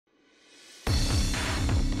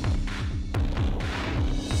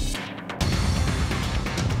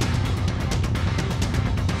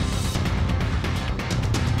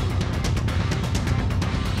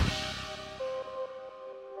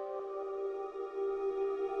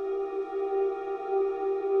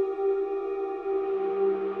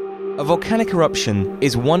A volcanic eruption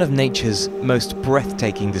is one of nature's most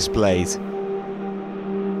breathtaking displays.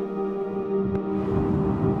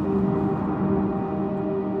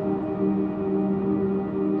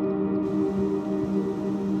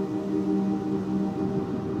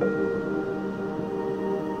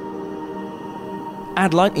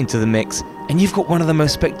 Add lightning to the mix, and you've got one of the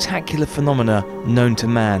most spectacular phenomena known to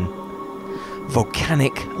man: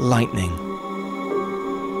 volcanic lightning.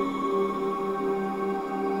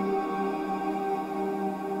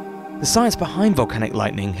 The science behind volcanic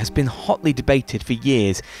lightning has been hotly debated for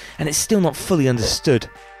years, and it's still not fully understood.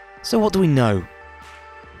 So what do we know?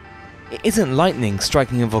 It isn't lightning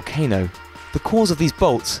striking a volcano. The cause of these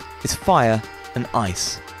bolts is fire and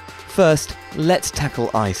ice. First, let's tackle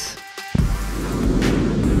ice.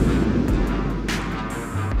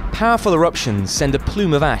 Powerful eruptions send a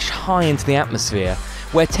plume of ash high into the atmosphere,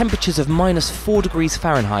 where temperatures of -4 degrees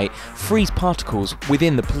Fahrenheit freeze particles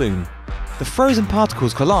within the plume. The frozen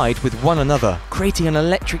particles collide with one another, creating an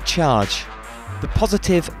electric charge. The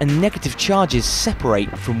positive and negative charges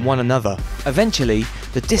separate from one another. Eventually,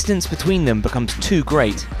 the distance between them becomes too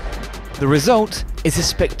great. The result is a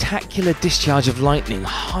spectacular discharge of lightning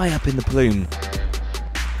high up in the plume.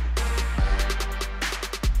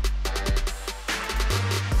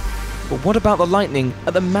 But what about the lightning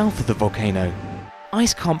at the mouth of the volcano?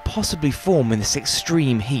 Ice can't possibly form in this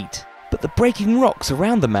extreme heat, but the breaking rocks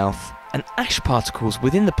around the mouth and ash particles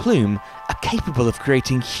within the plume are capable of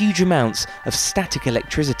creating huge amounts of static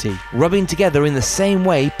electricity, rubbing together in the same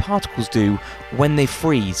way particles do when they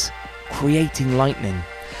freeze, creating lightning.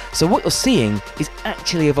 So what you're seeing is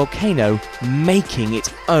actually a volcano making its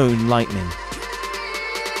own lightning.